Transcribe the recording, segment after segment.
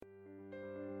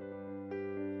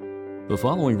The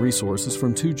following resource is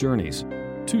from Two Journeys.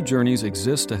 Two Journeys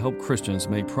exists to help Christians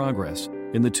make progress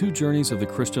in the two journeys of the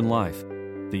Christian life,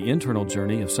 the internal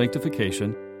journey of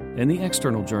sanctification and the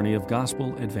external journey of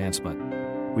gospel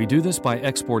advancement. We do this by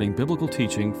exporting biblical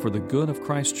teaching for the good of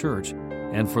Christ's church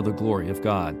and for the glory of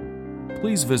God.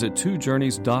 Please visit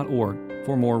twojourneys.org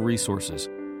for more resources.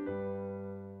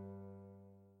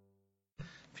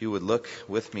 If you would look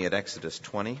with me at Exodus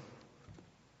 20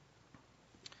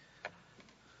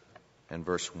 and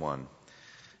verse 1.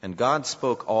 And God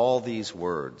spoke all these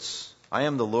words, I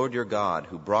am the Lord your God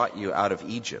who brought you out of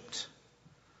Egypt,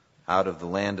 out of the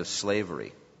land of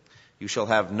slavery. You shall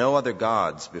have no other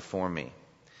gods before me.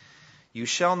 You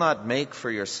shall not make for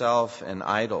yourself an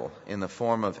idol in the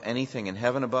form of anything in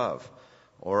heaven above,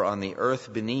 or on the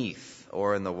earth beneath,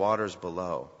 or in the waters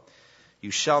below.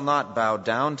 You shall not bow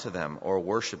down to them or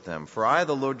worship them, for I,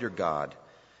 the Lord your God,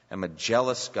 am a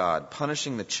jealous God,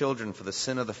 punishing the children for the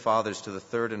sin of the fathers to the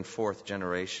third and fourth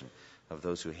generation of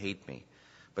those who hate me,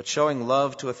 but showing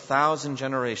love to 1,000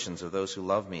 generations of those who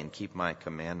love me and keep my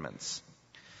commandments.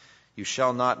 You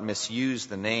shall not misuse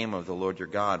the name of the Lord your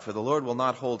God, for the Lord will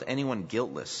not hold anyone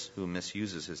guiltless who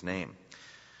misuses his name.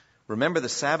 Remember the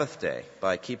Sabbath day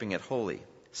by keeping it holy.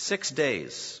 6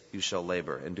 days you shall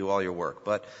labor and do all your work,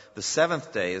 but the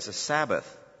seventh day is a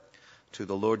Sabbath to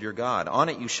the Lord your God. On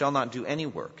it you shall not do any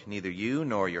work, neither you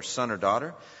nor your son or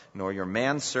daughter, nor your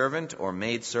manservant or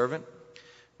maidservant,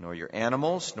 nor your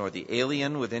animals, nor the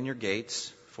alien within your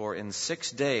gates. For in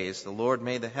 6 days the Lord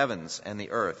made the heavens and the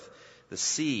earth, the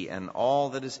sea and all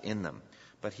that is in them.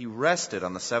 But he rested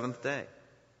on the seventh day.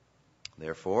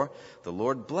 Therefore the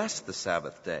Lord blessed the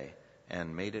Sabbath day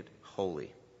and made it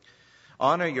holy.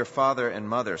 Honor your father and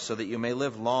mother, so that you may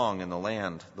live long in the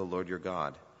land the Lord your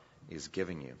God is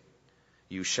giving you.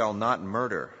 You shall not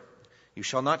murder. You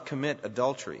shall not commit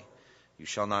adultery. You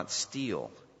shall not steal.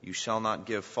 You shall not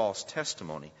give false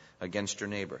testimony against your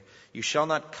neighbor. You shall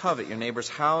not covet your neighbor's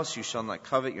house. You shall not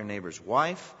covet your neighbor's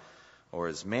wife, or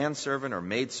his manservant or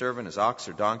maidservant, his ox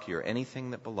or donkey, or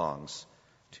anything that belongs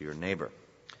to your neighbor.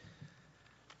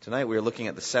 Tonight we are looking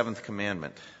at the seventh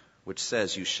commandment, which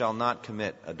says, you shall not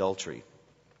commit adultery.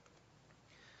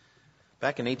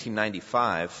 Back in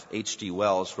 1895, H.G.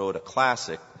 Wells wrote a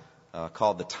classic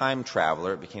called The Time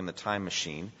Traveler. It became The Time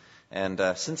Machine. And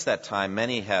since that time,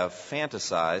 many have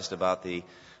fantasized about the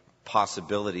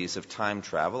possibilities of time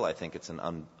travel. I think it's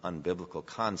an unbiblical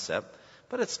concept,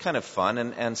 but it's kind of fun.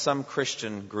 And some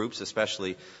Christian groups,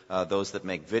 especially those that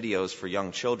make videos for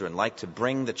young children, like to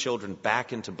bring the children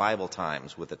back into Bible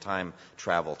times with a time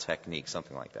travel technique,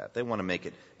 something like that. They want to make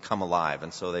it come alive,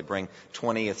 and so they bring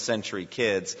 20th century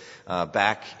kids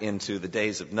back into the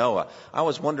days of Noah. I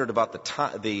always wondered about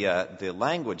the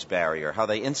language barrier, how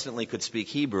they instantly could speak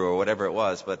Hebrew or whatever it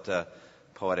was, but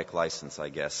poetic license, I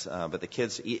guess. But the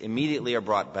kids immediately are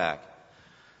brought back.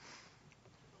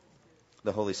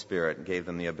 The Holy Spirit gave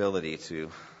them the ability to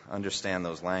understand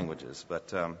those languages.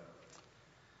 But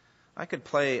I could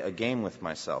play a game with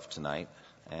myself tonight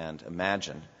and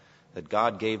imagine that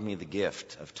God gave me the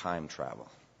gift of time travel.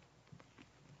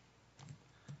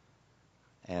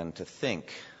 And to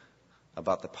think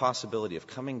about the possibility of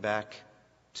coming back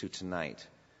to tonight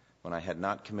when I had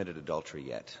not committed adultery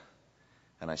yet,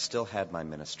 and I still had my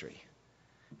ministry,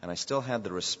 and I still had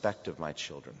the respect of my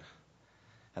children,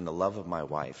 and the love of my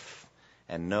wife,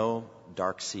 and no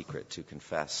dark secret to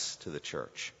confess to the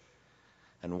church.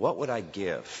 And what would I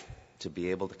give to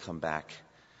be able to come back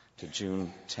to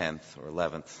June 10th or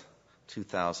 11th,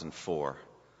 2004,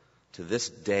 to this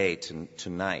day,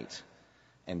 tonight,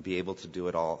 and be able to do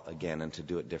it all again and to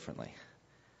do it differently?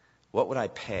 What would I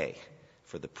pay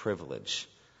for the privilege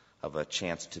of a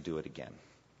chance to do it again?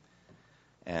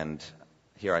 And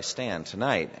here I stand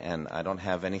tonight, and I don't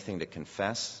have anything to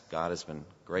confess. God has been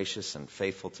gracious and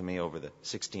faithful to me over the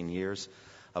 16 years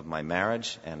of my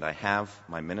marriage, and I have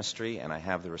my ministry, and I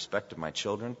have the respect of my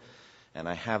children, and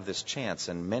I have this chance.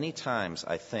 And many times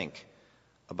I think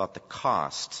about the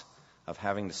cost of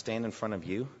having to stand in front of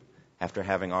you after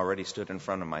having already stood in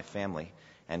front of my family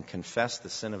and confess the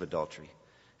sin of adultery,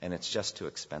 and it's just too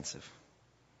expensive.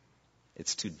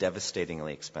 It's too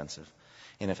devastatingly expensive.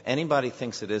 And if anybody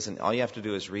thinks it isn't, all you have to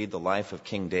do is read the life of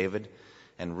King David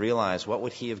and realize what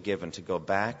would he have given to go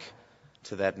back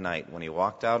to that night when he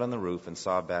walked out on the roof and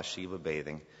saw Bathsheba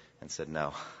bathing and said,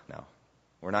 no,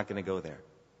 we're not going to go there.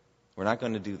 We're not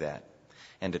going to do that.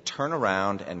 And to turn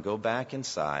around and go back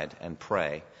inside and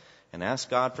pray and ask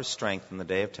God for strength in the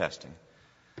day of testing,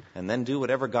 and then do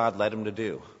whatever God led him to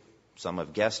do. Some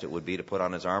have guessed it would be to put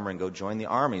on his armor and go join the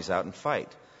armies out and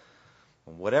fight.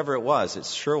 Whatever it was, it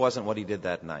sure wasn't what he did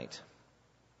that night.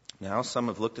 Now, some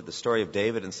have looked at the story of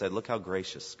David and said, look how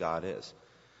gracious God is.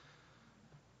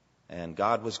 And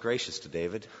God was gracious to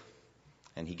David.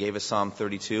 And he gave us Psalm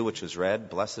 32, which was read.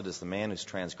 Blessed is the man whose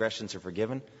transgressions are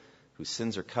forgiven, whose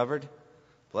sins are covered.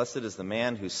 Blessed is the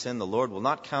man whose sin the Lord will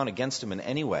not count against him in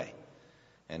any way,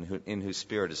 and in whose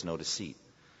spirit is no deceit.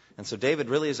 And so David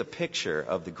really is a picture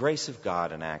of the grace of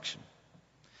God in action.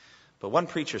 But one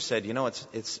preacher said,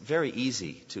 it's very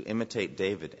easy to imitate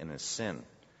David in his sin.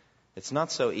 It's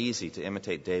not so easy to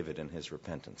imitate David in his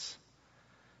repentance.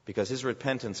 Because his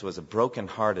repentance was a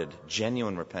broken-hearted,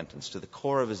 genuine repentance to the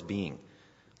core of his being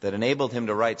that enabled him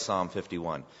to write Psalm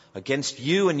 51. Against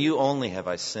you and you only have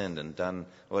I sinned and done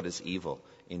what is evil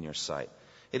in your sight.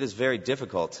 It is very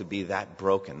difficult to be that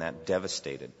broken, that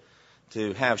devastated.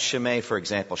 To have Shimei, for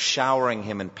example, showering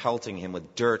him and pelting him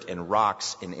with dirt and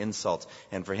rocks and insults,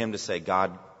 and for him to say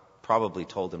God probably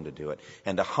told him to do it,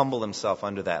 and to humble himself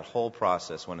under that whole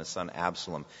process when his son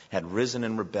Absalom had risen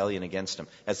in rebellion against him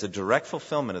as a direct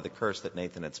fulfillment of the curse that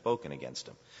Nathan had spoken against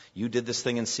him. You did this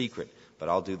thing in secret, but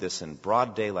I'll do this in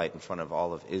broad daylight in front of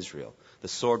all of Israel. The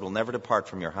sword will never depart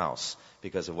from your house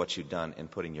because of what you've done in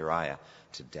putting Uriah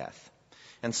to death.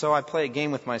 And so I play a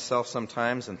game with myself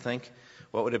sometimes and think,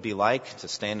 what would it be like to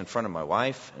stand in front of my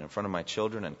wife and in front of my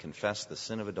children and confess the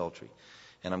sin of adultery?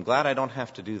 And I'm glad I don't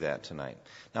have to do that tonight.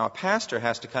 Now, a pastor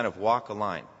has to kind of walk a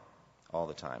line all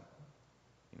the time,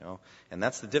 and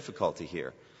that's the difficulty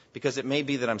here. Because it may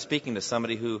be that I'm speaking to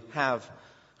somebody who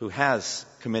has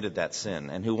committed that sin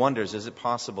and who wonders, is it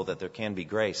possible that there can be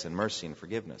grace and mercy and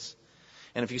forgiveness?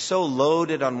 And if you're so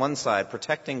loaded on one side,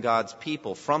 protecting God's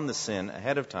people from the sin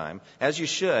ahead of time, as you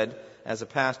should as a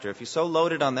pastor, if you're so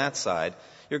loaded on that side,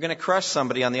 you're going to crush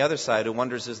somebody on the other side who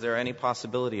wonders, is there any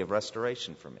possibility of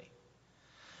restoration for me?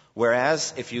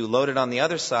 Whereas if you load it on the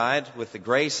other side with the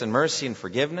grace and mercy and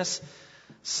forgiveness,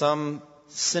 some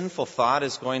sinful thought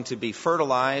is going to be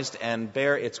fertilized and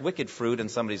bear its wicked fruit in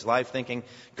somebody's life, thinking,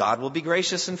 God will be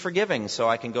gracious and forgiving, so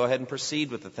I can go ahead and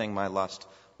proceed with the thing my lust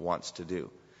wants to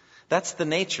do. That's the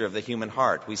nature of the human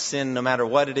heart. We sin no matter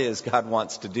what it is God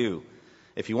wants to do.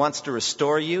 If He wants to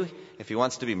restore you, if He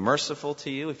wants to be merciful to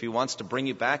you, if He wants to bring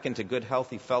you back into good,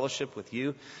 healthy fellowship with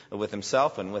you, with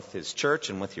Himself and with His church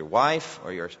and with your wife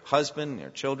or your husband and your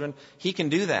children, He can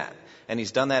do that. And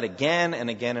He's done that again and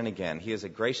again and again. He is a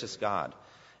gracious God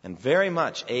and very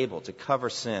much able to cover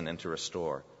sin and to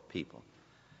restore people.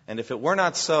 And if it were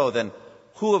not so, then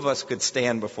who of us could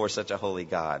stand before such a holy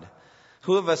God?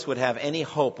 Who of us would have any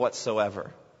hope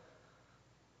whatsoever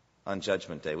on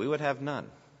Judgment Day? We would have none.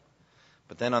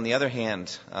 But then on the other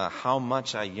hand, how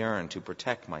much I yearn to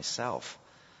protect myself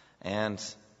and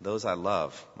those I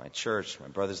love, my church, my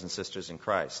brothers and sisters in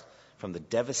Christ, from the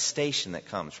devastation that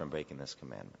comes from breaking this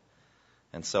commandment.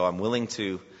 And so I'm willing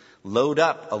to load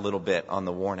up a little bit on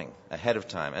the warning ahead of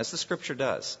time, as the Scripture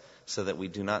does, so that we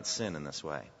do not sin in this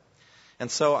way.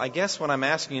 And so I guess what I'm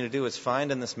asking you to do is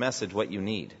find in this message what you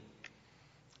need.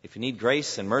 If you need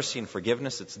grace and mercy and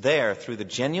forgiveness, it's there through the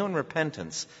genuine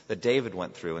repentance that David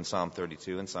went through in Psalm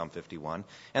 32 and Psalm 51,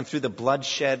 and through the blood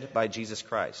shed by Jesus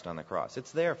Christ on the cross.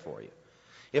 It's there for you.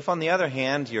 If, on the other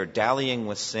hand, you're dallying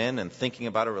with sin and thinking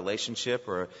about a relationship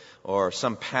or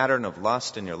some pattern of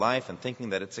lust in your life and thinking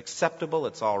that it's acceptable,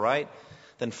 it's all right,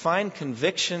 then find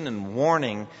conviction and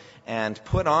warning and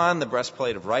put on the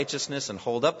breastplate of righteousness and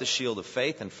hold up the shield of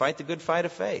faith and fight the good fight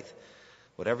of faith.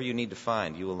 Whatever you need to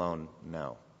find, you alone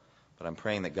know. But I'm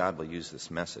praying that God will use this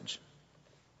message.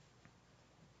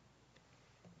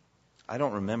 I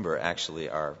don't remember actually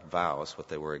our vows, what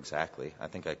they were exactly. I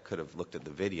think I could have looked at the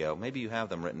video. Maybe you have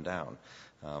them written down.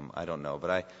 I don't know.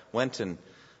 But I went and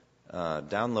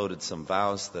downloaded some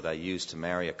vows that I used to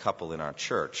marry a couple in our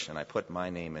church, and I put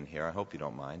my name in here. I hope you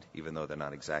don't mind, even though they're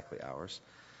not exactly ours.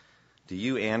 Do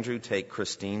you, Andrew, take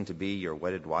Christine to be your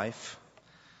wedded wife,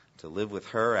 to live with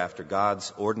her after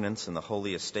God's ordinance in the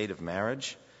holy estate of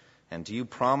marriage? And do you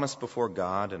promise before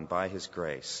God and by His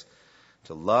grace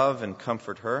to love and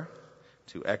comfort her,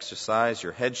 to exercise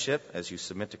your headship as you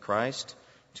submit to Christ,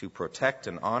 to protect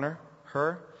and honor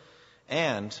her,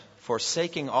 and,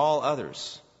 forsaking all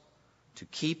others, to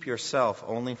keep yourself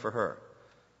only for her,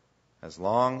 as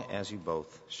long as you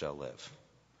both shall live?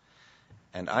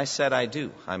 And I said I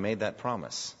do. I made that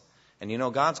promise. And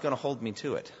God's going to hold me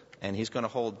to it. And He's going to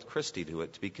hold Christy to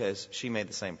it because she made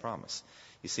the same promise.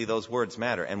 You see, those words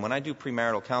matter. And when I do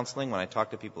premarital counseling, when I talk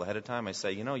to people ahead of time, I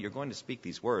say, you're going to speak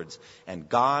these words, and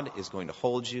God is going to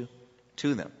hold you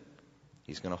to them.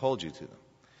 He's going to hold you to them.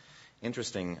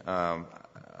 Interesting,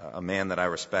 a man that I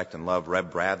respect and love,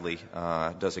 Reb Bradley,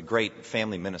 does a great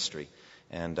family ministry.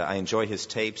 And I enjoy his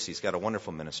tapes. He's got a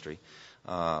wonderful ministry.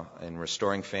 in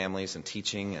restoring families and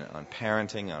teaching on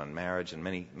parenting, on marriage, and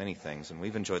many, many things. And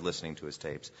we've enjoyed listening to his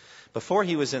tapes. Before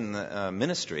he was in the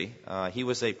ministry, he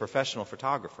was a professional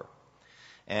photographer.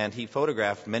 And he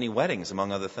photographed many weddings,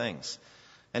 among other things.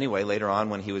 Anyway, later on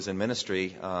when he was in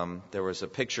ministry, there was a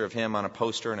picture of him on a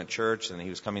poster in a church, and he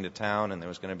was coming to town, and there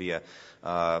was going to be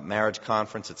a marriage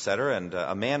conference, etc. And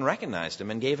a man recognized him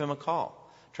and gave him a call,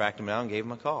 tracked him down and gave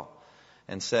him a call,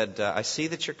 and said, I see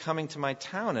that you're coming to my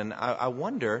town, and I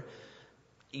wonder,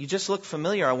 you just look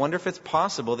familiar, I wonder if it's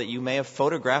possible that you may have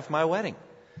photographed my wedding.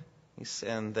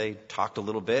 And they talked a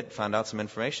little bit, found out some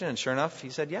information, and sure enough, he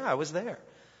said, yeah, I was there.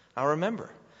 I remember.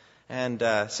 And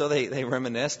so they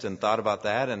reminisced and thought about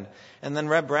that. And then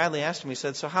Reb Bradley asked him, he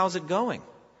said, so how's it going? He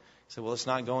said, well, it's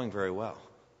not going very well.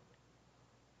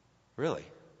 Really?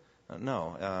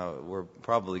 No, we're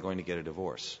probably going to get a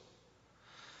divorce.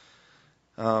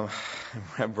 Reb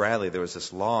Bradley, there was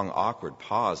this long, awkward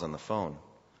pause on the phone.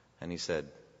 And he said,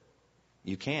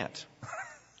 you can't.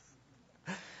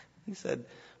 He said,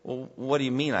 well, what do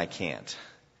you mean I can't?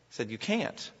 He said, you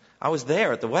can't. I was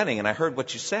there at the wedding, and I heard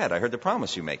what you said. I heard the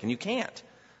promise you make, and you can't.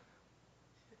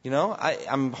 You know,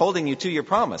 I'm holding you to your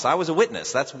promise. I was a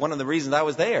witness. That's one of the reasons I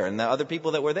was there, and the other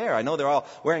people that were there. I know they're all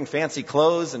wearing fancy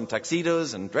clothes and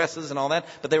tuxedos and dresses and all that,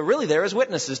 but they were really there as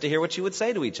witnesses to hear what you would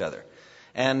say to each other.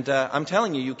 And I'm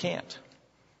telling you, you can't.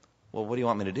 Well, what do you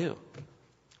want me to do?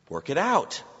 Work it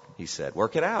out, he said.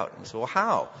 Work it out. And I said, well,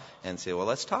 how? And said, well,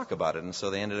 let's talk about it. And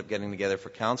so they ended up getting together for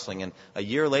counseling. And a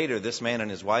year later, this man and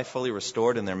his wife, fully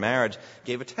restored in their marriage,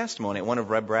 gave a testimony at one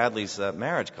of Reb Bradley's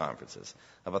marriage conferences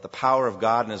about the power of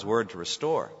God and His Word to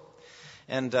restore.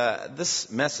 And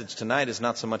this message tonight is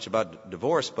not so much about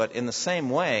divorce, but in the same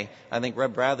way, I think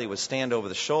Reb Bradley would stand over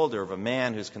the shoulder of a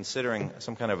man who's considering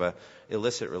some kind of a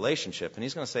illicit relationship, and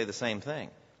he's going to say the same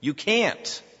thing. You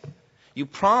can't. You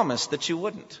promised that you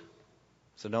wouldn't.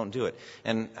 So don't do it.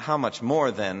 And how much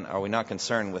more then are we not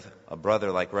concerned with a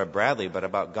brother like Reb Bradley, but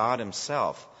about God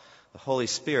Himself, the Holy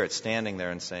Spirit standing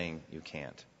there and saying, you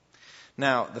can't.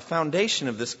 Now, the foundation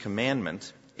of this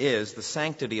commandment is the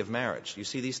sanctity of marriage. You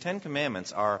see, these 10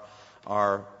 commandments are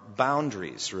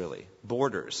boundaries, really,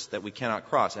 borders that we cannot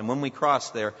cross. And when we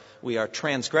cross there, we are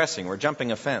transgressing, we're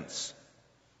jumping a fence.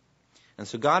 And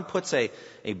so God puts a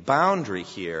boundary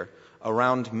here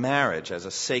around marriage as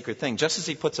a sacred thing, just as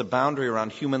He puts a boundary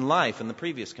around human life in the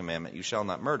previous commandment, you shall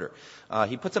not murder.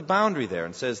 He puts a boundary there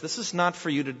and says, this is not for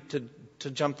you to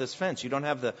jump this fence. You don't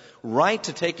have the right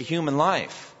to take a human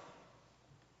life.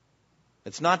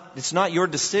 It's not your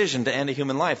decision to end a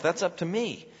human life. That's up to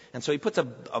me. And so He puts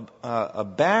a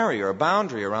barrier, a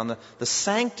boundary around the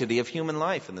sanctity of human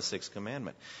life in the 6th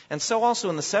commandment. And so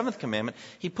also in the 7th commandment,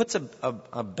 He puts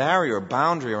a barrier, a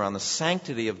boundary around the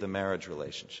sanctity of the marriage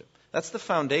relationship. That's the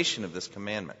foundation of this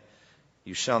commandment.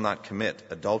 You shall not commit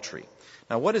adultery.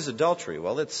 Now, what is adultery?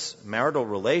 Well, it's marital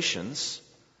relations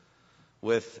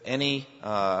with any,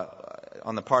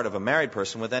 on the part of a married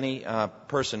person, with any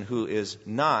person who is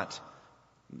not,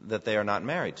 that they are not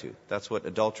married to. That's what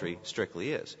adultery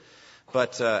strictly is.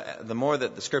 But the more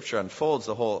that the Scripture unfolds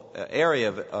the whole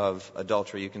area of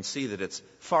adultery, you can see that it's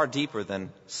far deeper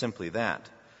than simply that.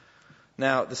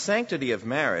 Now, the sanctity of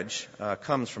marriage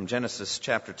comes from Genesis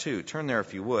chapter 2. Turn there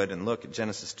if you would and look at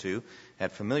Genesis 2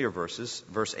 at familiar verses,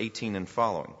 verse 18 and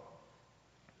following.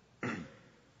 The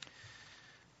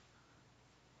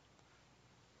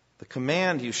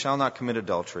command, you shall not commit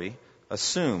adultery,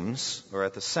 assumes, or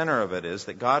at the center of it is,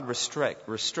 that God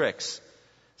restricts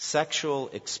sexual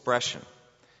expression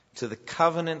to the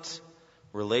covenant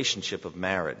relationship of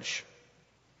marriage.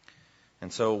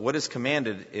 And so what is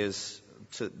commanded is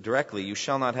directly, you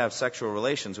shall not have sexual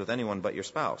relations with anyone but your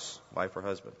spouse, wife or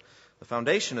husband. The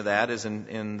foundation of that is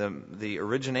in the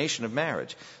origination of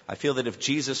marriage. I feel that if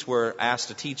Jesus were asked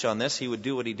to teach on this, He would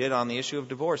do what He did on the issue of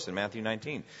divorce in Matthew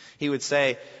 19. He would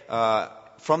say,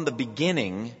 from the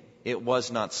beginning, it was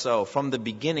not so. From the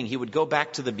beginning, He would go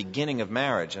back to the beginning of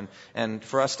marriage. And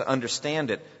for us to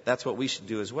understand it, that's what we should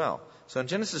do as well. So in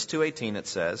Genesis 2:18 it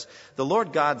says, the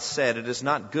Lord God said, it is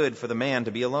not good for the man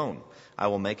to be alone. I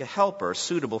will make a helper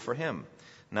suitable for him.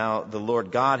 Now the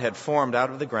Lord God had formed out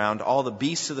of the ground all the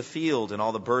beasts of the field and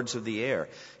all the birds of the air.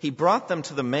 He brought them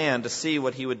to the man to see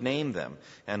what he would name them.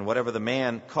 And whatever the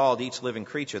man called each living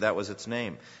creature, that was its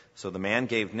name. So the man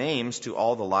gave names to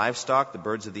all the livestock, the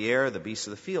birds of the air, the beasts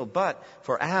of the field. But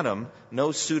for Adam,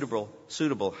 no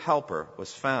suitable helper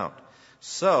was found.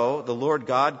 So the Lord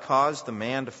God caused the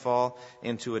man to fall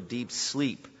into a deep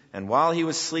sleep. And while he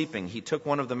was sleeping, He took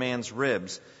one of the man's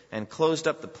ribs and closed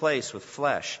up the place with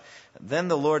flesh. Then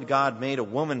the Lord God made a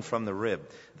woman from the rib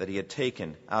that He had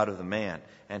taken out of the man,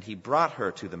 and He brought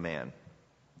her to the man.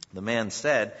 The man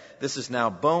said, "This is now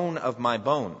bone of my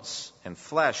bones and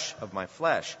flesh of my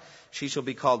flesh. She shall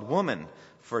be called woman,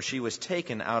 for she was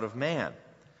taken out of man."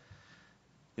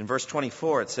 In verse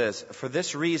 24 it says, "For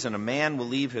this reason a man will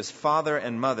leave his father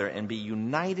and mother and be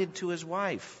united to his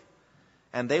wife,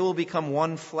 and they will become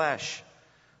one flesh."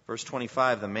 Verse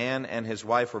 25, "The man and his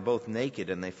wife were both naked,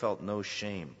 and they felt no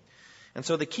shame." And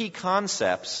so the key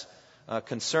concepts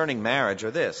concerning marriage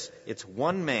are this. It's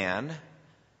one man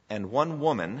and one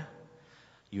woman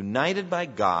united by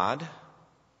God.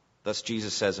 Thus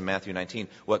Jesus says in Matthew 19,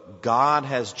 "What God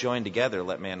has joined together,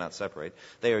 let man not separate."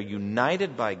 They are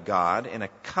united by God in a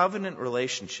covenant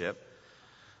relationship,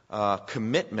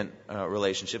 commitment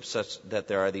relationship, such that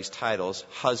there are these titles,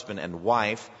 husband and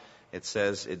wife. It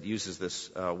says, it uses this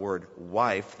word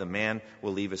wife. The man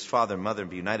will leave his father and mother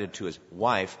and be united to his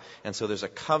wife. And so there's a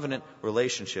covenant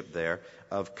relationship there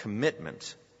of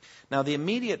commitment. Now, the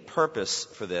immediate purpose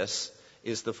for this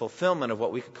is the fulfillment of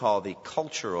what we could call the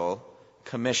cultural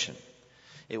commission.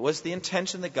 It was the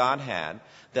intention that God had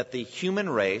that the human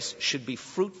race should be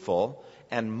fruitful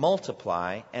and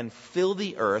multiply and fill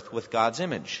the earth with God's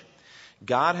image.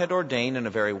 God had ordained in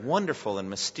a very wonderful and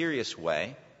mysterious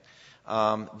way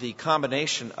the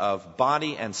combination of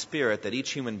body and spirit that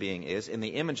each human being is in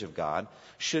the image of God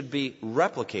should be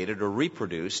replicated or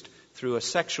reproduced through a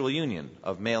sexual union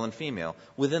of male and female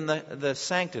within the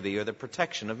sanctity or the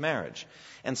protection of marriage.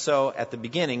 And so at the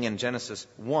beginning in Genesis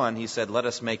 1, he said, "Let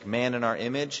us make man in our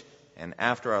image and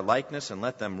after our likeness, and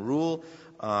let them rule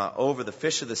over the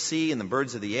fish of the sea and the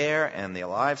birds of the air and the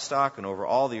livestock and over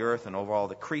all the earth and over all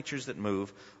the creatures that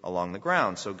move along the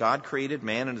ground." So God created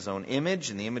man in his own image.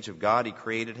 In the image of God he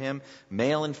created him.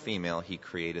 Male and female he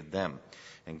created them.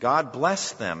 And God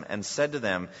blessed them and said to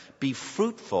them, "Be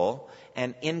fruitful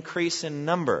and increase in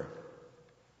number.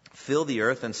 Fill the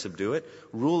earth and subdue it.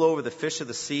 Rule over the fish of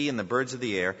the sea and the birds of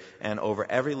the air and over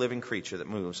every living creature that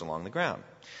moves along the ground."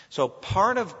 So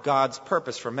part of God's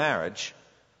purpose for marriage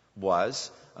was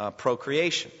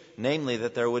procreation, namely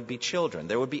that there would be children,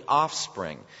 there would be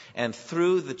offspring, and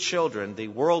through the children the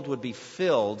world would be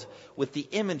filled with the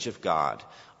image of God.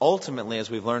 Ultimately, as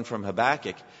we've learned from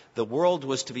Habakkuk, the world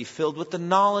was to be filled with the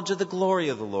knowledge of the glory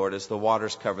of the Lord as the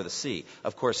waters cover the sea.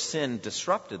 Of course, sin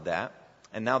disrupted that,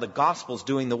 and now the gospel's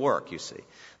doing the work, you see.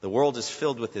 The world is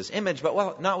filled with his image,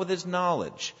 but not with his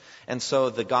knowledge. And so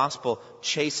the gospel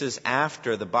chases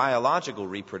after the biological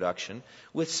reproduction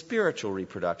with spiritual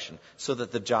reproduction so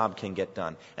that the job can get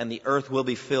done. And the earth will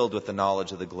be filled with the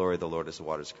knowledge of the glory of the Lord as the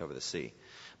waters cover the sea.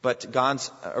 But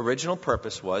God's original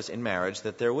purpose was in marriage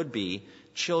that there would be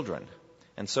children.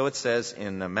 And so it says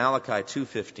in Malachi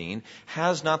 2:15,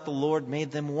 "Has not the Lord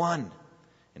made them one?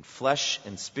 In flesh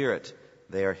and spirit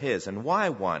they are his." And why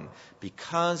one?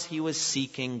 Because he was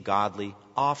seeking godly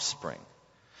offspring.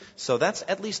 So that's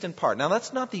at least in part. Now,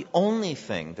 that's not the only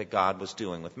thing that God was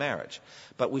doing with marriage.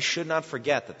 But we should not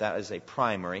forget that that is a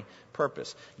primary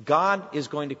purpose. God is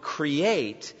going to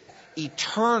create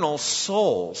eternal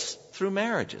souls through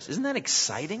marriages. Isn't that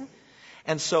exciting?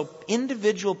 And so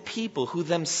individual people who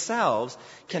themselves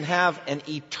can have an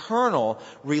eternal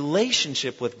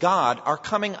relationship with God are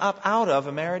coming up out of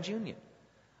a marriage union.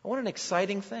 What an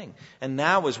exciting thing. And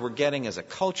now as we're getting as a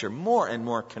culture more and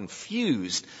more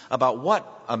confused about what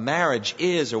a marriage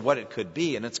is or what it could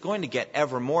be, and it's going to get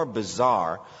ever more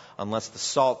bizarre unless the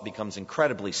salt becomes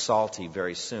incredibly salty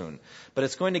very soon. But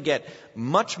it's going to get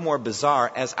much more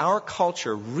bizarre as our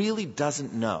culture really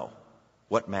doesn't know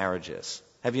what marriage is.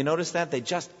 Have you noticed that? They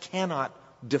just cannot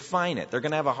define it. They're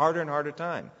going to have a harder and harder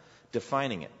time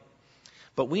defining it.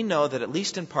 But we know that at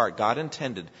least in part, God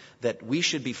intended that we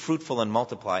should be fruitful and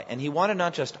multiply. And he wanted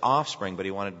not just offspring, but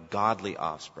he wanted godly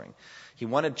offspring. He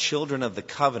wanted children of the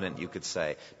covenant, you could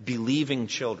say, believing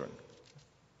children.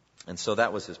 And so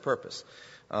that was his purpose.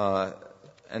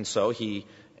 And so he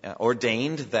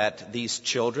ordained that these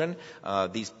children,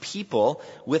 these people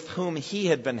with whom he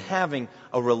had been having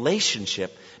a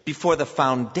relationship before the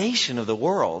foundation of the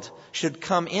world, should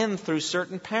come in through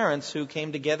certain parents who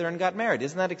came together and got married.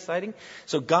 Isn't that exciting?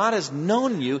 So God has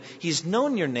known you. He's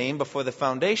known your name before the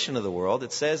foundation of the world.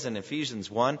 It says in Ephesians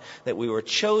 1 that we were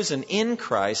chosen in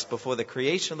Christ before the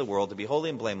creation of the world to be holy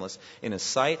and blameless in his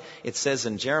sight. It says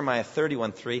in Jeremiah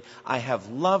 31:3, "I have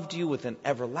loved you with an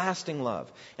everlasting love."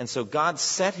 And so God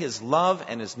set his love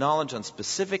and his knowledge on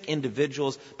specific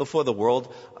individuals before the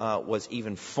world was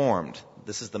even formed.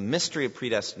 This is the mystery of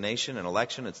predestination and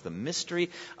election. It's the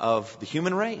mystery of the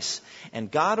human race.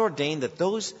 And God ordained that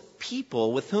those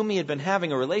people with whom he had been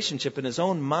having a relationship in his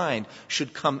own mind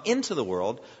should come into the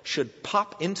world, should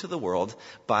pop into the world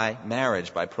by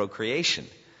marriage, by procreation.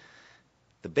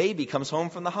 The baby comes home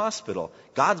from the hospital.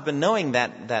 God's been knowing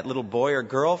that little boy or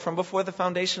girl from before the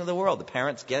foundation of the world. The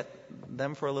parents get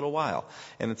them for a little while.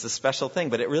 And it's a special thing.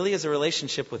 But it really is a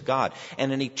relationship with God.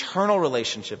 And an eternal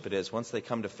relationship it is once they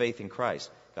come to faith in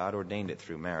Christ. God ordained it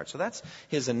through marriage. So that's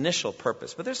his initial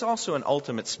purpose. But there's also an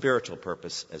ultimate spiritual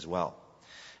purpose as well.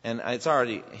 And it's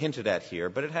already hinted at here,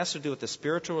 but it has to do with the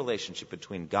spiritual relationship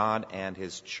between God and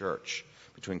his church,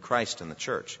 between Christ and the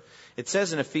church. It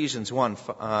says in Ephesians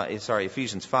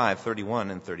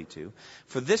 5:31 and 32,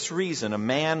 "For this reason a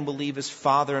man will leave his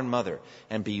father and mother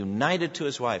and be united to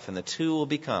his wife, and the two will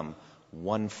become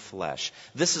one flesh."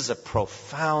 This is a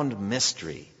profound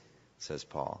mystery, says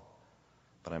Paul.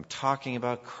 But I'm talking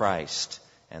about Christ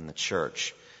and the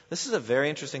church. This is a very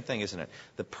interesting thing, isn't it?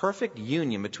 The perfect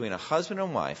union between a husband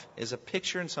and wife is a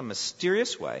picture in some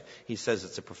mysterious way. He says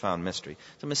it's a profound mystery.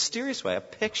 It's a mysterious way, a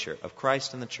picture of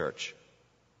Christ and the church.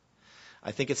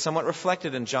 I think it's somewhat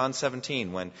reflected in John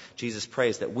 17 when Jesus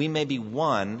prays that we may be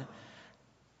one,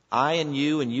 I and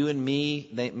you and me,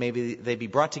 they be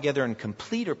brought together in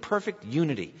complete or perfect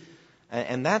unity.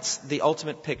 And that's the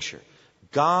ultimate picture.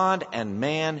 God and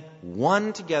man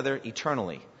one together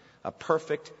eternally. A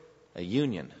perfect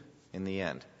union in the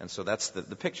end. And so that's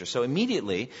the picture. So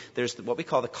immediately there's what we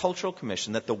call the cultural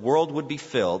commission that the world would be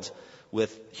filled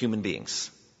with human beings.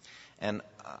 And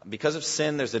because of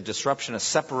sin, there's a disruption, a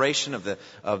separation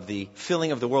of the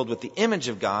filling of the world with the image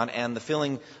of God and the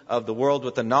filling of the world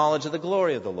with the knowledge of the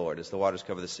glory of the Lord as the waters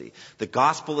cover the sea. The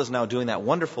gospel is now doing that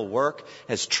wonderful work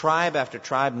as tribe after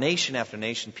tribe, nation after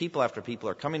nation, people after people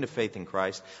are coming to faith in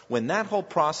Christ. When that whole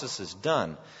process is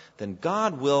done, then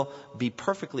God will be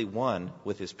perfectly one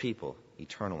with his people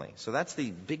eternally. So that's the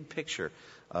big picture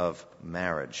of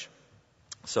marriage.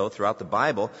 So throughout the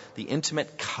Bible, the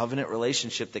intimate covenant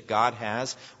relationship that God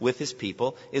has with his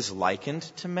people is likened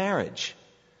to marriage.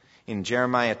 In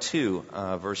Jeremiah 2,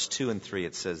 verse 2 and 3,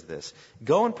 it says this,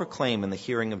 "Go and proclaim in the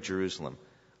hearing of Jerusalem,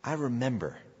 I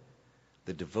remember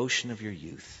the devotion of your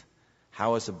youth,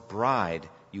 how as a bride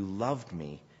you loved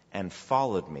me and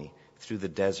followed me through the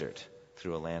desert,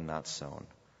 through a land not sown.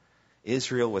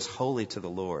 Israel was holy to the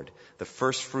Lord, the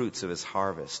first fruits of his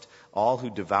harvest. All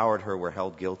who devoured her were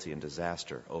held guilty, and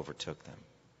disaster overtook them."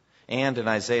 And in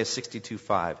Isaiah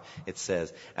 62:5, it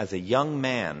says, "As a young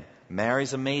man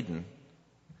marries a maiden,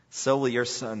 so will your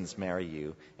sons marry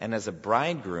you. And as a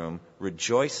bridegroom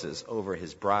rejoices over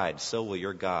his bride, so will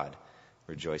your God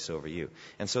rejoice over you."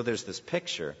 And so there's this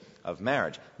picture of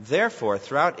marriage. Therefore,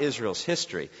 throughout Israel's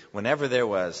history, whenever there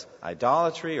was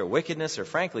idolatry or wickedness or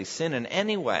frankly sin in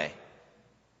any way,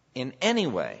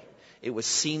 it was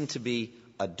seen to be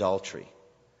adultery.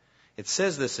 It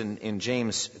says this in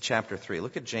James chapter 3.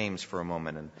 Look at James for a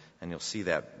moment and you'll see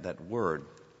that word.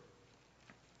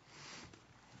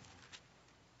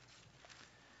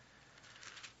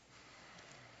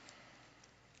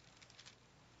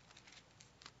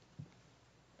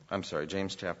 I'm sorry,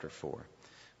 James chapter 4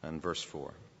 and verse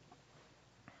 4.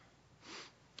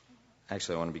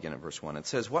 Actually, I want to begin at verse 1. It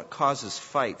says, "What causes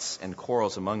fights and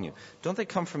quarrels among you? Don't they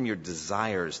come from your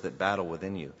desires that battle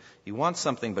within you? You want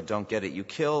something but don't get it. You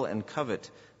kill and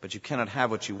covet, but you cannot have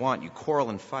what you want. You quarrel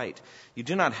and fight. You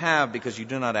do not have because you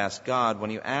do not ask God.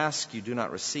 When you ask, you do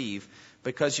not receive,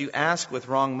 because you ask with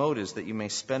wrong motives that you may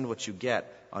spend what you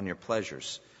get on your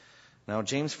pleasures." Now,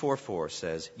 James 4:4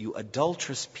 says, "You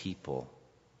adulterous people.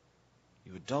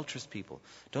 You adulterous people.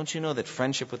 Don't you know that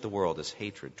friendship with the world is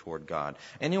hatred toward God?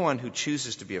 Anyone who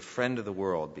chooses to be a friend of the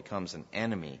world becomes an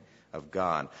enemy of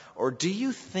God. Or do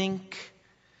you think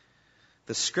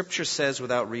the Scripture says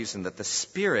without reason that the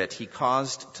Spirit he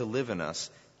caused to live in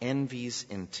us envies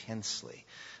intensely?"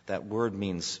 That word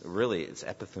means, really, it's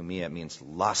epithumia. It means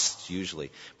lust,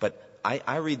 usually. But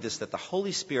I read this that the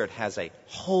Holy Spirit has a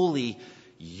holy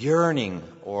yearning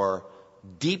or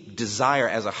deep desire,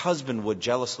 as a husband would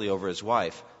jealously over his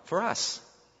wife, for us.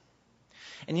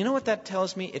 And you know what that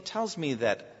tells me? It tells me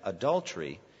that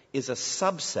adultery is a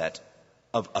subset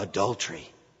of adultery.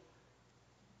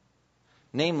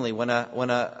 Namely, when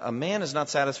a man is not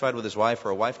satisfied with his wife or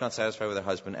a wife not satisfied with her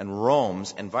husband and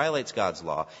roams and violates God's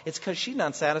law, it's because she's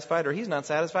not satisfied or he's not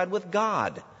satisfied with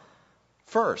God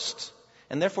first.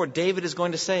 And therefore, David is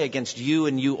going to say, "Against you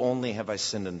and you only have I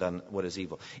sinned and done what is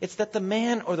evil." It's that the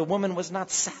man or the woman was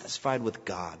not satisfied with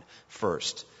God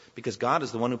first, because God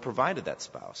is the one who provided that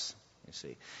spouse, you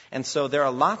see. And so there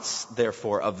are lots,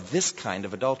 therefore, of this kind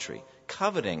of adultery.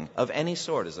 Coveting of any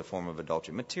sort is a form of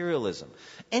adultery. Materialism.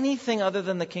 Anything other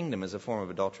than the kingdom is a form of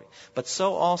adultery. But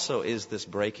so also is this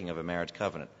breaking of a marriage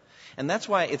covenant. And that's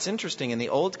why it's interesting in the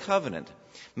Old Covenant,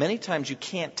 many times you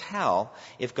can't tell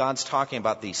if God's talking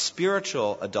about the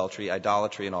spiritual adultery,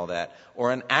 idolatry and all that,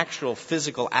 or an actual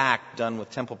physical act done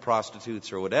with temple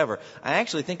prostitutes or whatever. I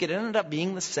actually think it ended up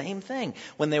being the same thing.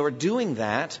 When they were doing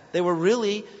that, they were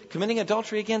really committing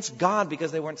adultery against God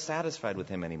because they weren't satisfied with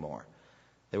Him anymore.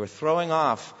 They were throwing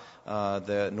off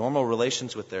the normal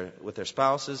relations with their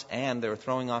spouses, and they were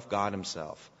throwing off God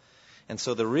Himself. And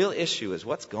so the real issue is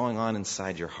what's going on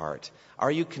inside your heart.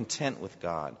 Are you content with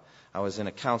God? I was in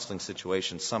a counseling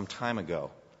situation some time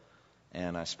ago,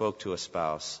 and I spoke to a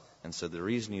spouse and said, the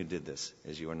reason you did this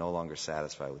is you are no longer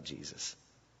satisfied with Jesus.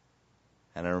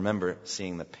 And I remember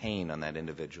seeing the pain on that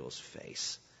individual's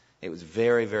face. It was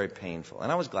very, very painful.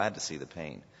 And I was glad to see the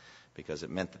pain because it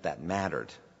meant that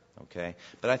mattered. Okay?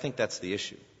 But I think that's the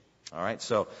issue. All right?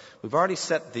 So we've already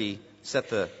set the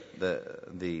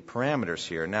parameters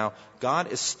here. Now,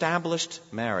 God established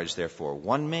marriage, therefore,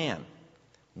 one man,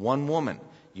 one woman,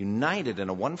 united in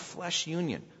a one flesh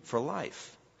union for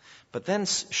life. But then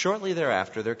shortly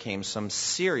thereafter, there came some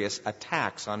serious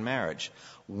attacks on marriage,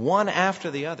 one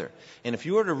after the other. And if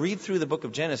you were to read through the book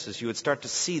of Genesis, you would start to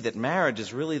see that marriage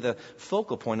is really the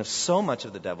focal point of so much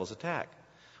of the devil's attack.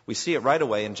 We see it right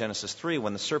away in Genesis 3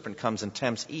 when the serpent comes and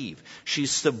tempts Eve. She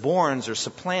suborns or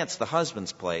supplants the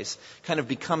husband's place, kind of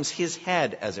becomes his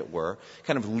head, as it were,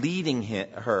 kind of leading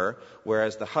her,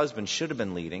 whereas the husband should have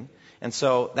been leading. And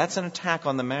so that's an attack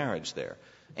on the marriage there.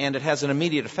 And it has an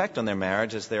immediate effect on their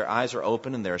marriage as their eyes are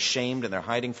open and they're ashamed and they're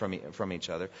hiding from each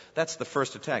other. That's the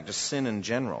first attack, just sin in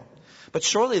general. But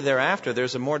shortly thereafter,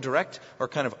 there's a more direct or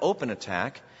kind of open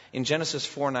attack in Genesis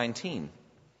 4:19,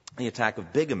 the attack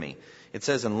of bigamy. It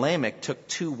says, and Lamech took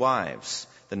 2 wives.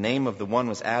 The name of the one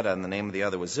was Adah and the name of the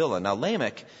other was Zillah. Now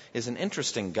Lamech is an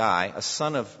interesting guy, a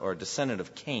son of or descendant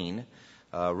of Cain,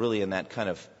 really in that kind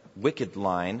of wicked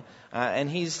line, and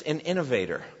he's an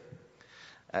innovator.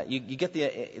 You get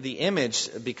the image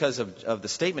because of the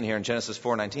statement here in Genesis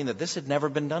 4:19 that this had never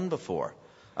been done before.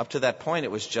 Up to that point,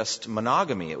 it was just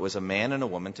monogamy. It was a man and a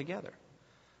woman together.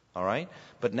 All right?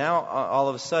 But now, all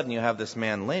of a sudden, you have this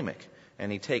man Lamech, and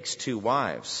he takes 2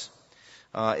 wives.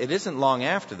 It isn't long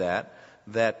after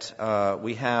that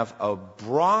we have a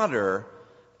broader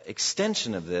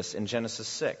extension of this in Genesis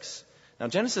 6. Now,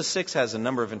 Genesis 6 has a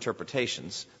number of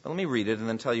interpretations, but let me read it and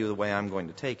then tell you the way I'm going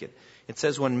to take it. It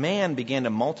says, when man began to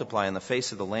multiply on the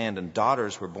face of the land and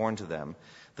daughters were born to them,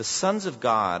 the sons of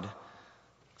God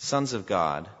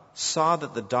saw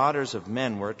that the daughters of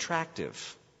men were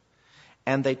attractive,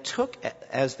 and they took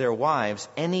as their wives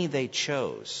any they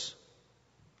chose.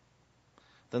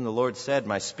 Then the Lord said,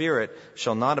 my spirit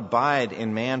shall not abide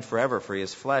in man forever, for he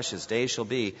is flesh, his days shall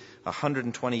be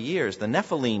 120 years. The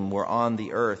Nephilim were on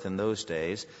the earth in those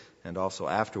days, and also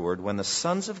afterward, when the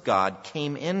sons of God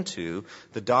came into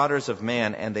the daughters of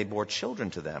man, and they bore children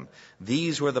to them.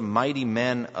 These were the mighty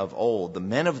men of old, the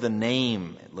men of the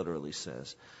name, it literally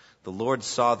says. The Lord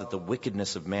saw that the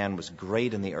wickedness of man was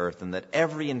great in the earth, and that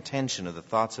every intention of the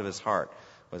thoughts of his heart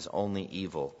was only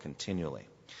evil continually.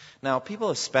 Now, people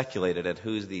have speculated at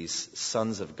who these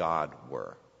sons of God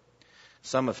were.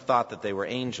 Some have thought that they were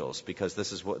angels, because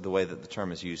this is the way that the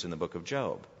term is used in the book of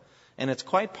Job. And it's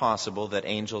quite possible that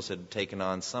angels had taken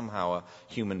on somehow a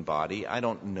human body. I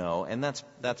don't know, and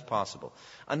that's possible.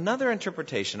 Another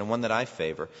interpretation, and one that I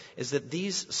favor, is that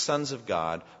these sons of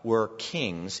God were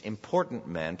kings, important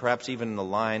men, perhaps even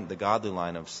in the godly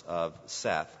line of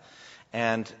Seth.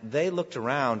 And they looked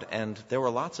around, and there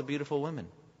were lots of beautiful women.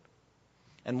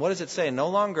 And what does it say? No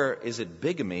longer is it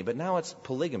bigamy, but now it's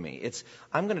polygamy. It's,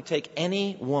 I'm going to take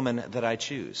any woman that I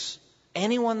choose,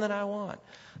 anyone that I want.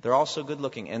 They're all so good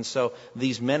looking. And so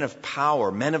these men of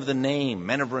power, men of the name,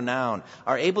 men of renown,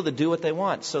 are able to do what they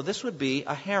want. So this would be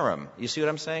a harem. You see what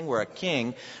I'm saying? Where a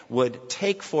king would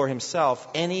take for himself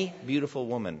any beautiful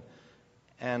woman.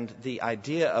 And the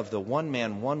idea of the one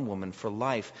man, one woman for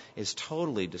life is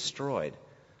totally destroyed.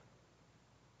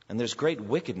 And there's great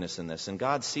wickedness in this. And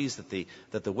God sees that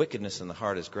the wickedness in the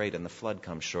heart is great, and the flood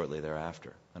comes shortly thereafter,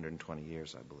 120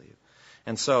 years, I believe.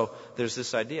 And so there's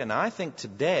this idea. Now, I think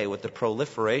today, with the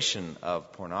proliferation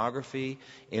of pornography,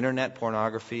 internet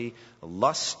pornography,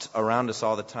 lust around us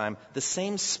all the time, the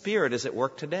same spirit is at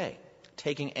work today,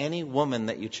 taking any woman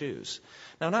that you choose.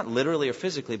 Now, not literally or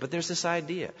physically, but there's this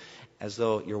idea, as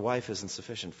though your wife isn't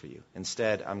sufficient for you.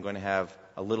 Instead, I'm going to have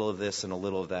a little of this and a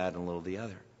little of that and a little of the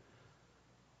other.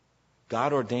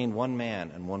 God ordained one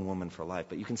man and one woman for life,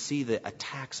 but you can see the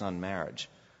attacks on marriage,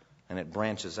 and it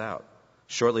branches out.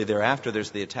 Shortly thereafter,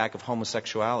 there's the attack of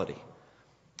homosexuality.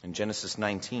 In Genesis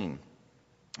 19,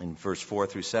 in verse 4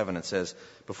 through 7, it says,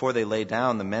 before they lay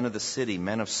down, the men of the city,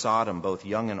 men of Sodom, both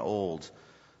young and old,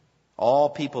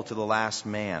 All people to the last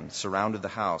man surrounded the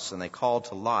house, and they called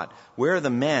to Lot, "Where are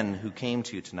the men who came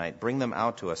to you tonight? Bring them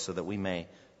out to us so that we may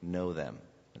know them,"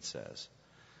 it says.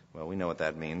 Well, we know what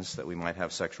that means, that we might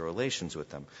have sexual relations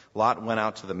with them. Lot went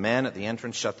out to the men at the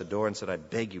entrance, shut the door, and said, "I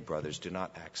beg you, brothers, do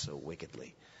not act so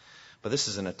wickedly." But this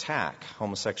is an attack,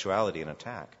 homosexuality an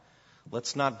attack.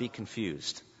 Let's not be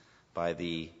confused by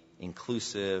the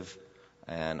inclusive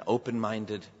and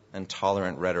open-minded and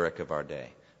tolerant rhetoric of our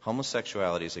day.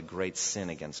 Homosexuality is a great sin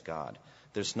against God.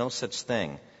 There's no such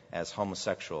thing as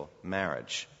homosexual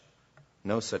marriage.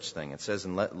 No such thing. It says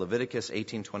in Leviticus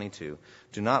 18:22,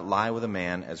 "Do not lie with a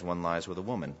man as one lies with a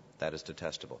woman. That is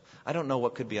detestable." I don't know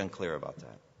what could be unclear about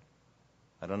that.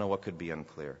 I don't know what could be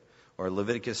unclear. Or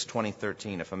Leviticus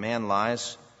 20:13, "If a man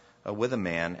lies with a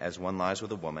man as one lies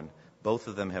with a woman, both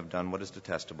of them have done what is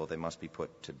detestable. They must be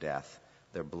put to death.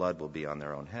 Their blood will be on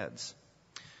their own heads."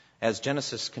 As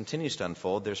Genesis continues to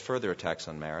unfold, there's further attacks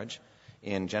on marriage.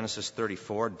 In Genesis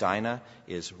 34, Dinah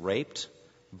is raped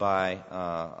by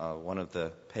one of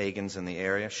the pagans in the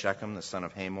area, Shechem, the son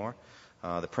of Hamor,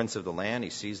 the prince of the land. He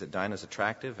sees that Dinah's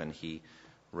attractive, and he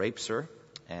rapes her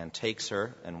and takes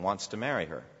her and wants to marry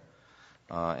her.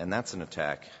 And that's an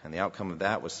attack. And the outcome of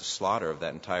that was the slaughter of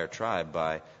that entire tribe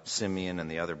by Simeon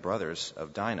and the other brothers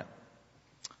of Dinah.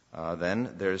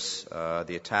 Then there's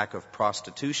the attack of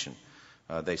prostitution.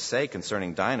 They say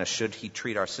concerning Dinah, "Should he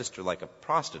treat our sister like a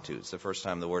prostitute?" It's the first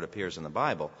time the word appears in the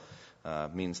Bible.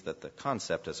 Means that the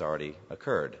concept has already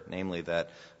occurred, namely that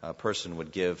a person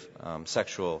would give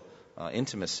sexual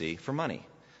intimacy for money.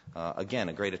 Again,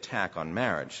 a great attack on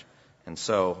marriage. And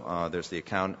so there's the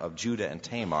account of Judah and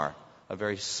Tamar, a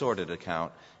very sordid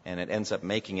account, and it ends up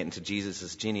making it into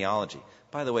Jesus' genealogy.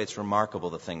 By the way, it's remarkable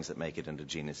the things that make it into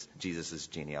Jesus'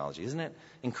 genealogy. Isn't it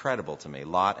incredible to me?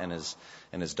 Lot and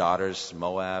his daughters,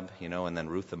 Moab, and then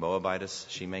Ruth the Moabitess,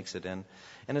 she makes it in.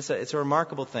 And it's a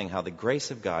remarkable thing how the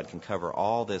grace of God can cover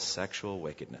all this sexual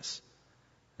wickedness.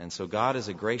 And so God is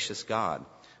a gracious God,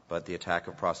 but the attack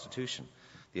of prostitution,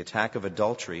 the attack of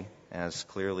adultery, as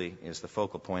clearly is the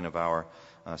focal point of our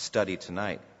study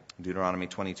tonight. Deuteronomy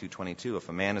 22:22, "If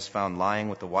a man is found lying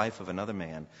with the wife of another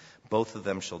man, both of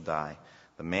them shall die.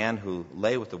 The man who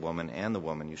lay with the woman and the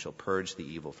woman, you shall purge the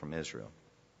evil from Israel."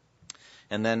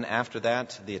 And then after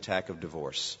that, the attack of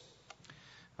divorce.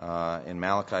 In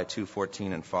Malachi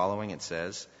 2:14 and following, it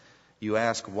says, "You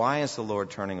ask, why is the Lord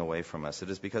turning away from us?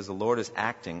 It is because the Lord is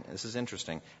acting," this is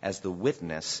interesting, "as the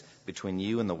witness between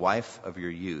you and the wife of your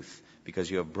youth,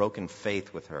 because you have broken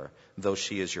faith with her, though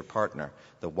she is your partner,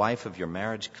 the wife of your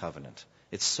marriage covenant."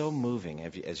 It's so moving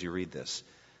as you read this.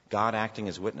 God acting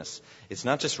as witness. It's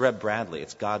not just Reb Bradley.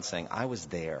 It's God saying, "I was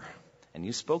there, and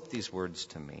you spoke these words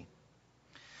to me."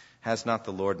 "Has not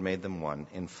the Lord made them one?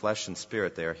 In flesh and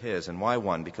spirit they are his." And why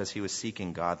one? Because he was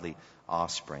seeking godly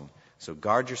offspring. "So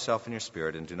guard yourself in your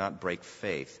spirit and do not break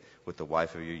faith with the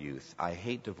wife of your youth. I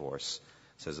hate divorce,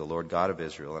 says the Lord God of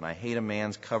Israel, and I hate a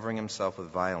man's covering himself with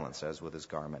violence as with his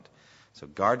garment. So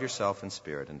guard yourself in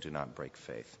spirit and do not break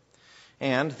faith."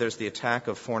 And there's the attack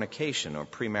of fornication or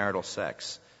premarital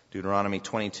sex. Deuteronomy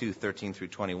 22:13 through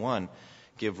 21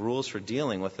 give rules for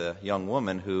dealing with a young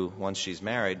woman who, once she's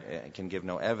married, can give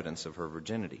no evidence of her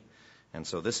virginity. And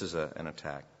so this is an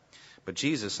attack. But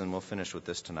Jesus, and we'll finish with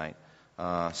this tonight,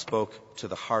 spoke to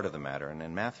the heart of the matter. And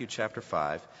in Matthew chapter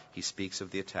 5, he speaks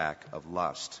of the attack of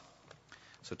lust.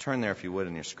 So turn there, if you would,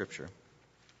 in your scripture.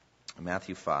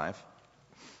 Matthew 5.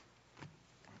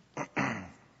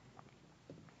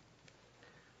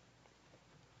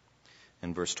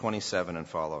 In verse 27 and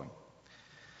following.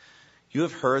 "You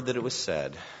have heard that it was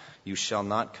said, 'You shall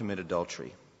not commit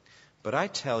adultery.' But I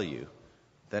tell you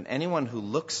that anyone who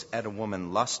looks at a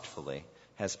woman lustfully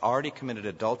has already committed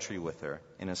adultery with her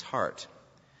in his heart.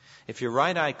 If your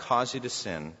right eye cause you to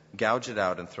sin, gouge it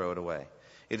out and throw it away.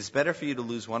 It is better for you to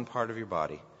lose one part of your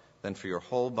body than for your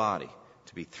whole body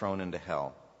to be thrown into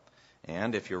hell.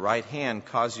 And if your right hand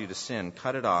cause you to sin,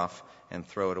 cut it off and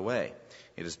throw it away.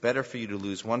 It is better for you to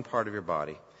lose one part of your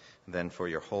body than for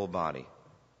your whole body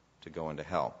to go into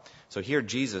hell." So here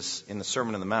Jesus, in the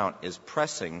Sermon on the Mount, is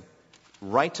pressing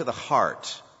right to the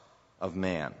heart of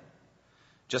man.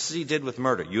 Just as he did with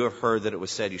murder. "You have heard that it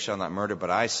was said, 'You shall not murder,' but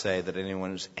I say that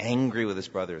anyone who's angry with his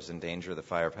brother is in danger of the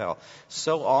fire of hell."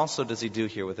 So also does he do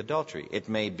here with adultery. It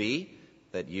may be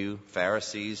that you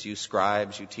Pharisees, you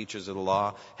scribes, you teachers of the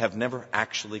law, have never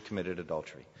actually committed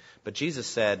adultery. But Jesus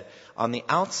said, on the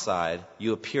outside,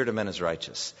 you appear to men as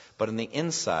righteous, but on the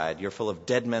inside, you're full of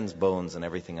dead men's bones and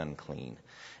everything unclean.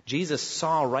 Jesus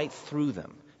saw right through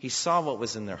them. He saw what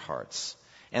was in their hearts.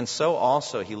 And so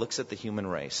also, he looks at the human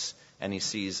race, and he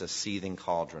sees a seething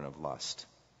cauldron of lust.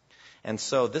 And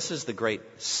so this is the great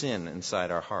sin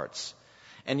inside our hearts.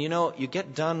 And you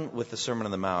get done with the Sermon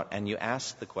on the Mount and you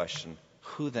ask the question,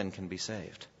 who then can be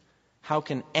saved? How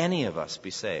can any of us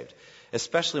be saved?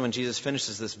 Especially when Jesus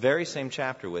finishes this very same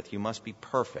chapter with, you must be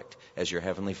perfect as your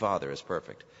heavenly Father is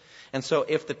perfect. And so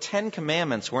if the 10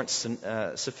 Commandments weren't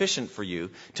sufficient for you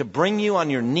to bring you on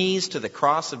your knees to the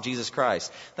cross of Jesus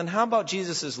Christ, then how about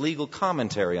Jesus' legal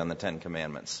commentary on the 10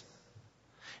 Commandments?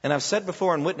 And I've said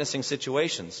before in witnessing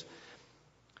situations,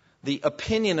 the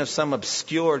opinion of some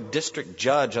obscure district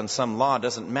judge on some law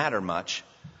doesn't matter much.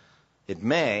 It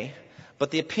may, but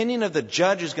the opinion of the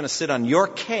judge who's going to sit on your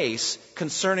case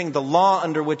concerning the law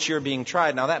under which you're being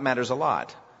tried, now that matters a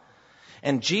lot.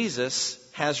 And Jesus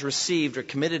has received or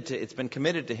it's been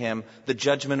committed to him the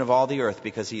judgment of all the earth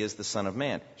because he is the Son of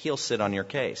Man. He'll sit on your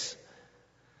case.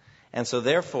 And so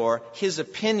therefore, his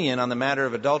opinion on the matter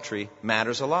of adultery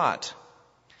matters a lot.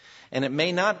 And it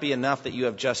may not be enough that you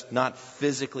have just not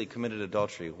physically committed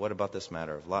adultery. What about this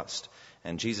matter of lust?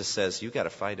 And Jesus says, you've got to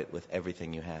fight it with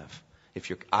everything you have. If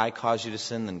your eye caused you to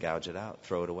sin, then gouge it out,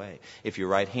 throw it away. If your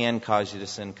right hand caused you to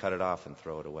sin, cut it off and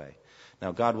throw it away.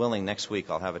 Now, God willing, next week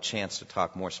I'll have a chance to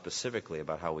talk more specifically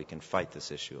about how we can fight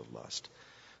this issue of lust.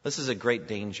 This is a great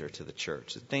danger to the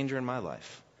church. It's a danger in my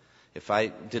life. If I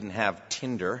didn't have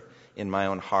Tinder in my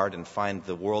own heart and find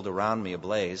the world around me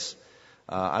ablaze,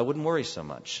 I wouldn't worry so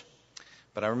much.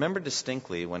 But I remember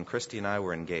distinctly when Christy and I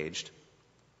were engaged,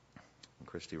 and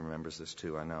Christy remembers this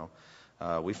too, I know,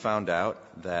 we found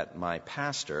out that my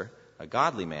pastor, a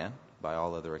godly man by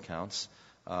all other accounts,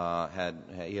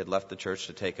 he had left the church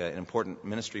to take an important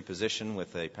ministry position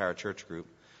with a parachurch group,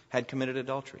 had committed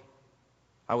adultery.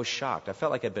 I was shocked. I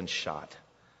felt like I'd been shot.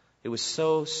 It was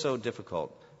so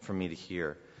difficult for me to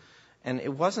hear. And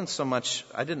it wasn't so much,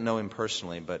 I didn't know him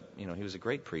personally, but he was a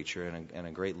great preacher and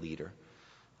a great leader.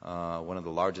 One of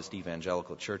the largest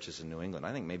evangelical churches in New England,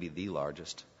 I think maybe the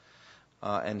largest.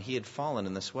 And he had fallen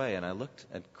in this way. And I looked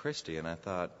at Christy and I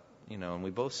thought, and we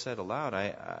both said aloud,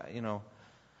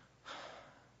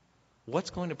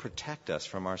 what's going to protect us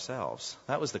from ourselves?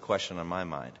 That was the question on my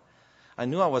mind. I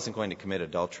knew I wasn't going to commit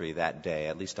adultery that day.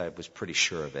 At least I was pretty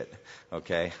sure of it.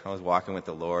 Okay, I was walking with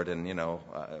the Lord and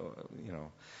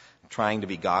trying to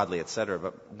be godly, etc.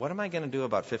 But what am I going to do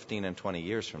about 15 and 20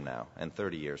 years from now and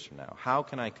 30 years from now? How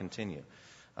can I continue?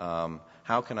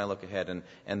 How can I look ahead?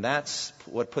 And that's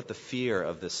what put the fear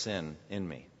of this sin in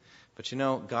me. But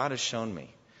God has shown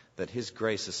me that his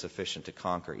grace is sufficient to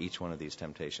conquer each one of these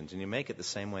temptations. And you make it the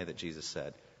same way that Jesus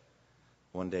said,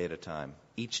 one day at a time.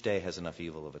 Each day has enough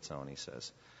evil of its own, he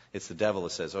says. It's the devil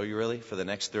that says, oh, you really? For the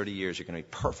next 30 years, you're going to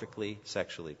be perfectly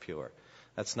sexually pure.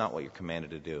 That's not what you're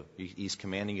commanded to do. He's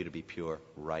commanding you to be pure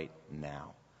right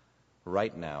now.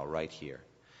 Right now, right here.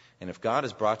 And if God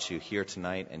has brought you here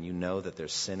tonight and you know that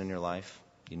there's sin in your life,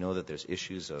 you know that there's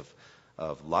issues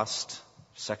of lust,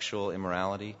 sexual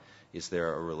immorality, is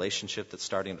there a relationship that's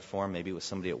starting to form, maybe with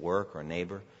somebody at work or a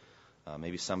neighbor,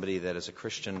 maybe somebody that as a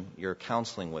Christian you're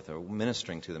counseling with or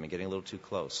ministering to them and getting a little too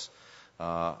close?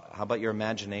 How about your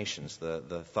imaginations,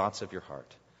 the thoughts of your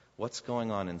heart? What's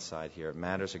going on inside here? It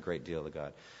matters a great deal to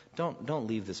God. Don't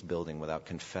leave this building without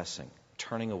confessing,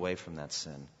 turning away from that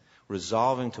sin,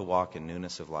 resolving to walk in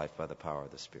newness of life by the power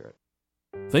of the Spirit.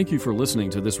 Thank you for listening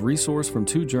to this resource from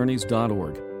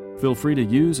twojourneys.org. Feel free to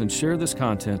use and share this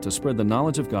content to spread the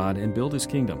knowledge of God and build His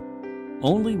kingdom.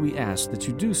 Only we ask that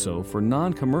you do so for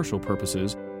non-commercial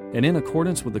purposes and in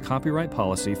accordance with the copyright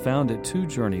policy found at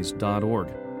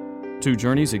twojourneys.org. Two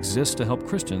Journeys exists to help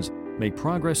Christians make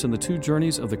progress in the two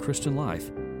journeys of the Christian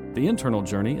life, the internal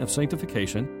journey of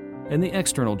sanctification and the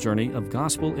external journey of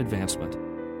gospel advancement.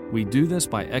 We do this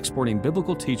by exporting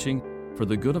biblical teaching for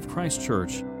the good of Christ's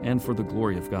church and for the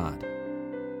glory of God.